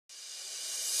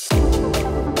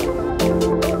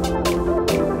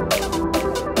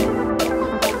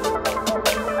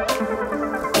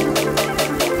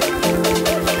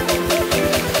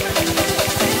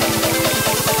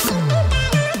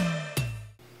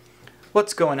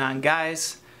What's going on,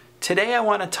 guys? Today I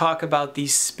want to talk about the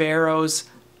Sparrows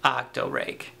Octo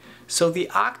Rake. So the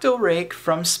Octo Rake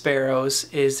from Sparrows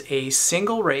is a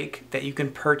single rake that you can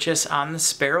purchase on the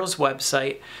Sparrows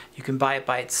website. You can buy it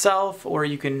by itself or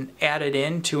you can add it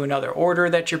into another order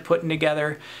that you're putting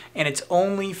together, and it's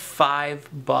only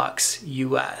 $5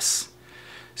 US.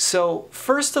 So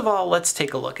first of all, let's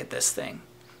take a look at this thing.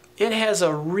 It has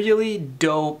a really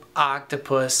dope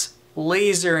octopus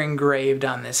laser engraved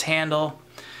on this handle.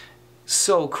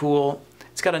 So cool.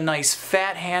 It's got a nice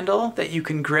fat handle that you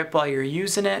can grip while you're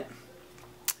using it.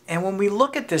 And when we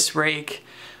look at this rake,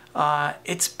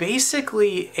 it's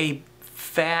basically a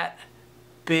fat,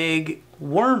 big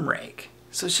worm rake.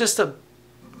 So it's just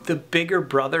the bigger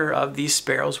brother of the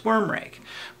Sparrows worm rake.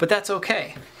 But that's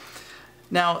okay.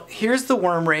 Now here's the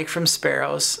worm rake from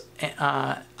Sparrows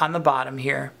on the bottom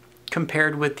here,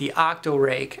 compared with the Octo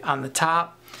Rake on the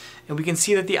top. And we can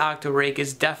see that the Octo Rake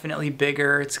is definitely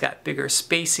bigger. It's got bigger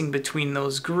spacing between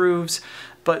those grooves,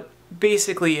 but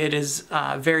basically it is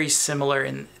very similar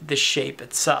in the shape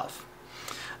itself.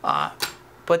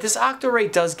 But this Octo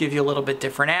Rake does give you a little bit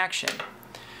different action.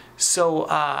 So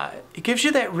it gives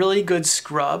you that really good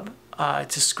scrub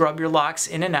to scrub your locks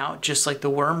in and out, just like the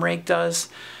worm rake does.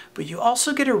 But you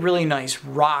also get a really nice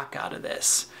rock out of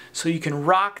this. So you can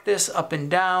rock this up and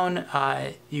down.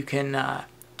 You can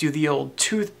do the old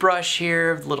toothbrush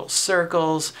here, little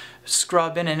circles,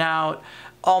 scrub in and out.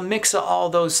 I'll mix all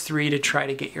those three to try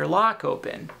to get your lock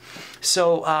open.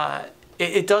 So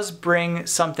it does bring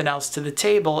something else to the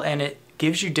table, and it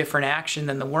gives you different action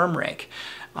than the worm rake.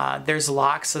 There's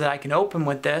locks that I can open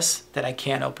with this that I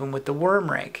can't open with the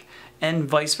worm rake, and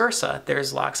vice versa.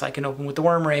 There's locks I can open with the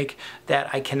worm rake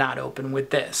that I cannot open with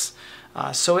this.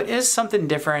 So it is something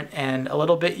different and a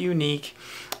little bit unique.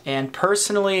 And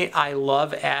personally, I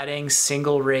love adding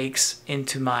single rakes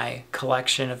into my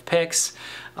collection of picks.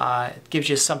 It gives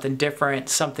you something different,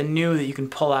 something new that you can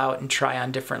pull out and try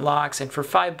on different locks. And for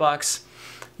 $5,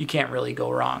 you can't really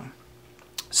go wrong.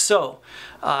 So,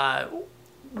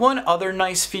 one other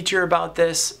nice feature about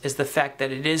this is the fact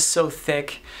that it is so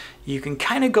thick. You can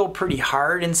kind of go pretty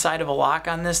hard inside of a lock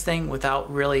on this thing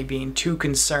without really being too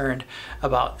concerned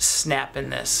about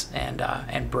snapping this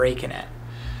and breaking it.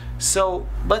 So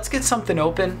let's get something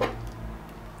open.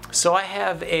 So I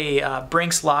have a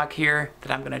Brinks lock here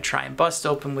that I'm going to try and bust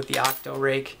open with the Octo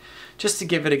Rake, just to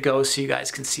give it a go so you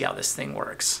guys can see how this thing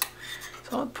works.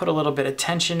 So I'll put a little bit of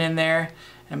tension in there,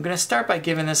 and I'm going to start by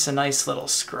giving this a nice little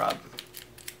scrub.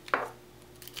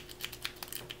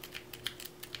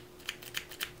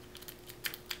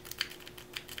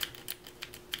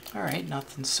 Alright,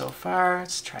 nothing so far.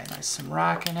 Let's try some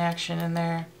rocking action in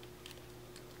there.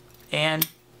 And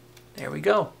there we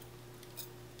go.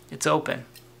 It's open.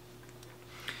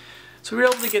 So we were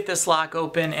able to get this lock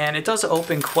open, and it does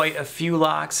open quite a few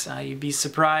locks. You'd be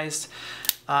surprised.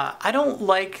 I don't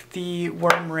like the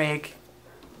worm rake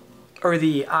or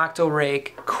the Octo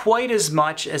Rake quite as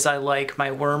much as I like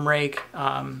my worm rake.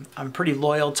 I'm pretty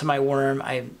loyal to my worm.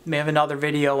 I may have another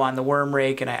video on the worm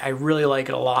rake, and I really like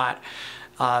it a lot.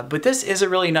 But this is a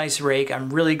really nice rake.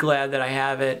 I'm really glad that I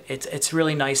have it. It's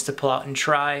really nice to pull out and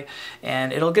try,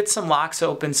 and it'll get some locks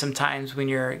open sometimes when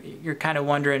you're kind of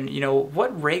wondering, you know,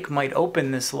 what rake might open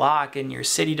this lock, and your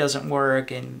city doesn't work,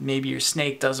 and maybe your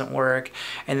snake doesn't work,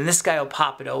 and then this guy will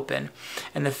pop it open.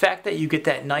 And the fact that you get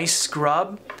that nice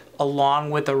scrub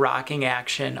along with the rocking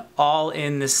action all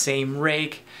in the same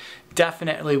rake,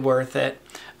 definitely worth it.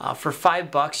 For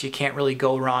 $5, you can't really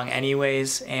go wrong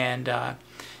anyways, and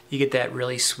you get that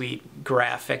really sweet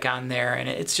graphic on there, and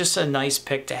it's just a nice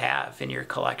pick to have in your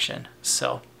collection.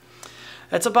 So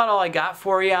that's about all I got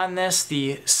for you on this,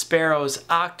 the Sparrows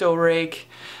Octo Rake.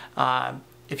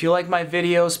 If you like my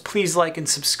videos, please like and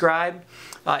subscribe.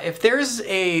 If there's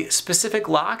a specific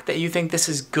lock that you think this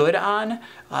is good on,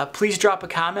 please drop a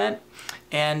comment,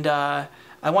 and I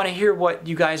want to hear what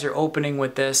you guys are opening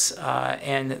with this,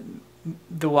 and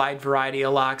the wide variety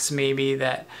of locks maybe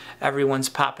that everyone's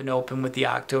popping open with the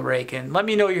Octo Rake, and let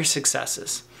me know your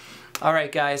successes.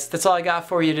 Alright guys, that's all I got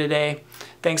for you today.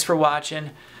 Thanks for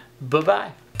watching.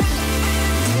 Bye-bye.